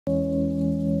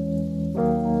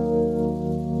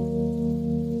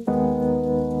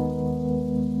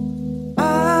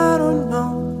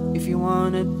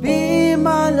wanna be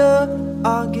my love,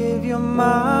 I'll give you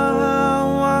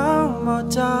mine one more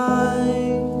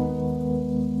time.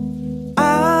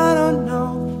 I don't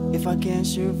know if I can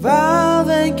survive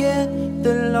again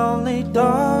the lonely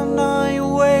dark night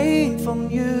away from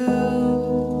you.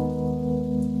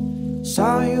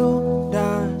 Saw you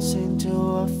dancing to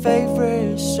a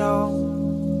favorite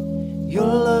song. You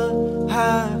look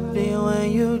happy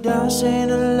when you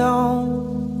dancing alone.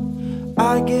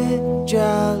 I get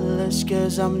jealous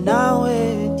cause I'm not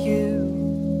with you.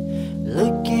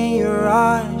 Look in your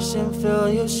eyes and feel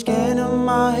your skin on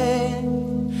my head.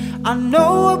 I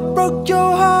know I broke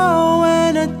your heart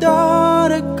when I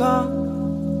thought it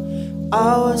come.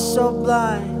 I was so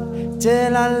blind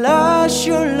till I lost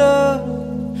your love.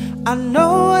 I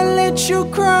know I let you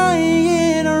cry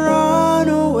and run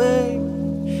away,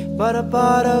 but a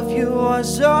part of you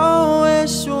was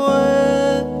always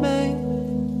with me.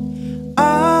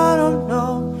 I don't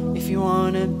know if you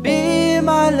wanna be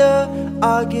my love,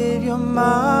 I'll give you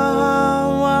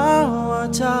mine one more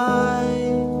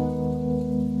time.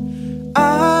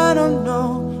 I don't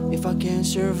know if I can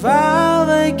survive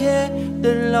again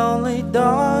the lonely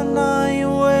dark night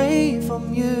away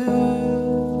from you.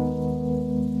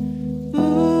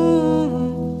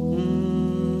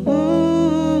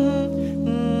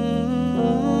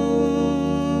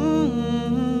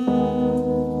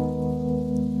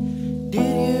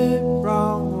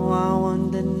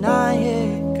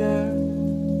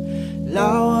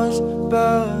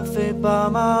 Perfect, but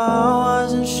my heart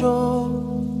wasn't sure.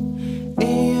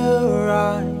 In your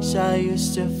eyes I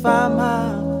used to find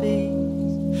my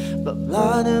peace, but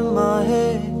blood in my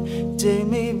head take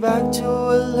me back to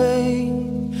LA.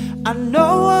 I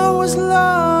know I was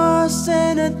lost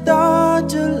and I thought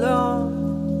too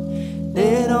long.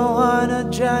 They don't wanna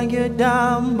drag you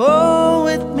down more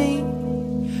with me.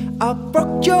 I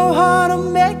broke your heart to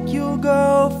make you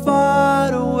go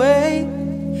far away.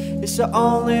 It's the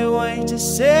only way to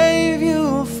save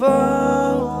you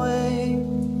far away.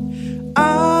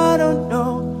 I don't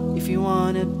know if you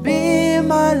wanna be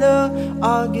my love,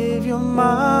 I'll give you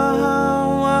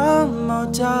mine one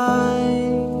more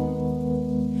time.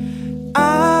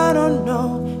 I don't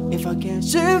know if I can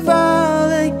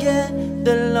survive again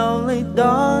the lonely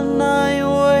dark night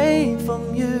away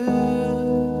from you.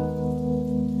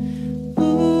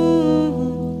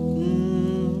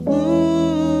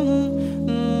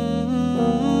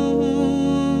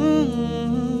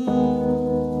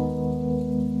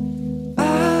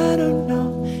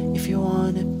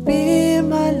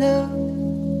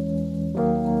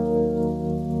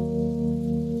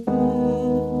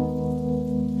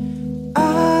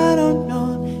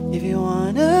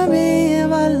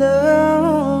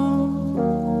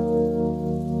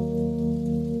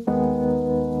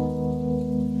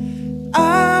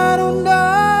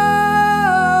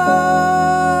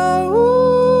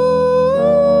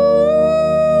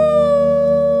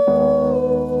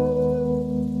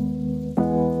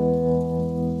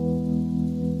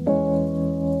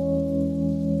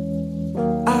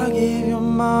 I'll give you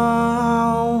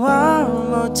mine one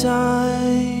more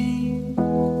time.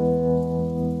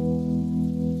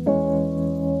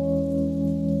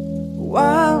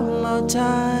 One more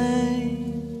time.